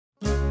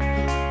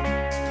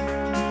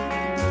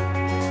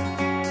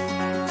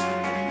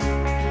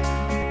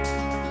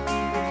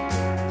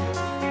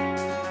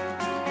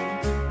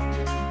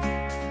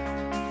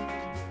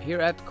Here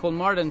at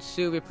Kolmården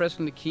Zoo we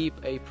presently keep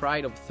a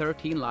pride of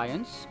 13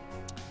 lions,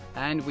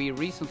 and we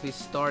recently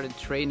started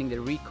training the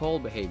recall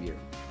behavior.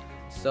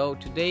 So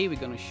today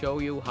we're going to show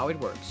you how it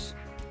works.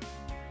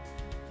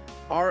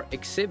 Our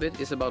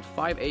exhibit is about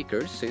 5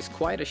 acres, so it's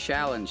quite a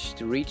challenge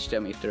to reach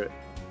them if they're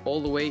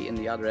all the way in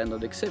the other end of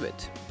the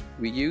exhibit.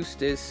 We use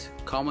this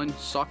common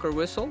soccer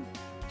whistle.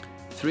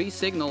 3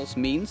 signals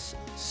means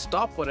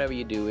stop whatever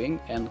you're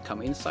doing and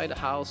come inside the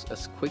house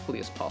as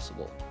quickly as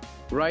possible.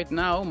 Right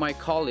now my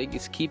colleague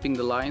is keeping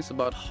the lions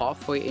about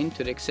halfway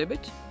into the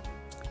exhibit.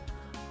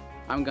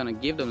 I'm gonna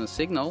give them a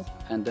signal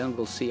and then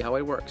we'll see how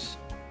it works.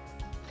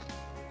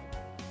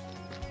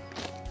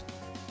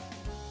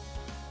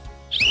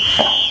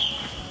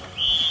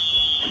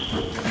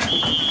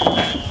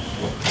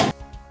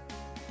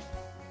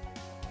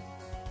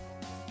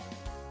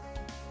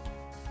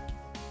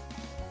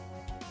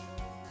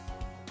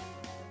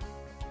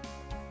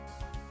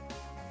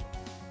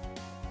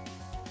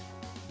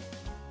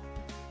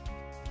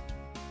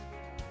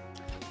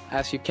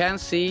 As you can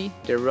see,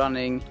 they're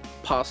running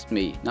past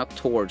me, not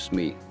towards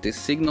me. This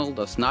signal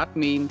does not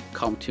mean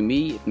come to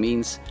me, it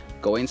means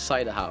go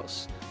inside the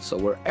house. So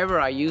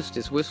wherever I use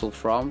this whistle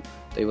from,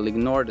 they will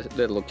ignore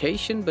the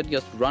location but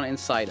just run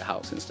inside the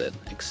house instead.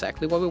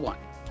 Exactly what we want.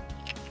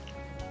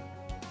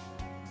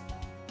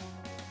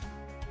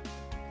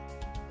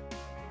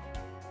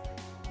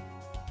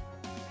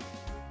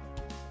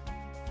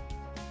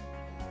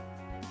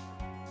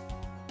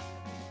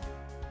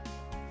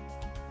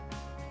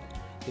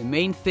 The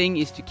main thing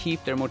is to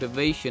keep their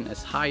motivation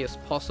as high as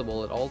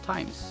possible at all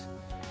times.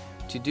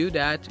 To do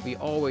that, we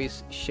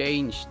always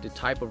change the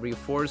type of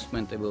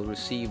reinforcement they will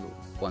receive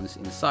once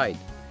inside.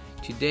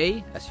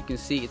 Today, as you can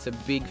see, it's a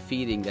big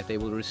feeding that they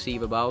will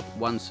receive about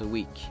once a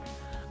week.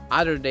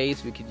 Other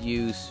days we could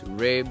use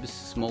ribs,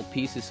 small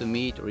pieces of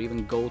meat, or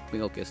even goat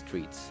milk as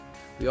treats.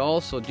 We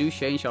also do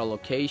change our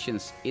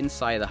locations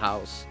inside the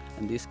house,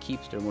 and this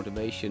keeps their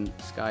motivation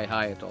sky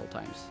high at all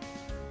times.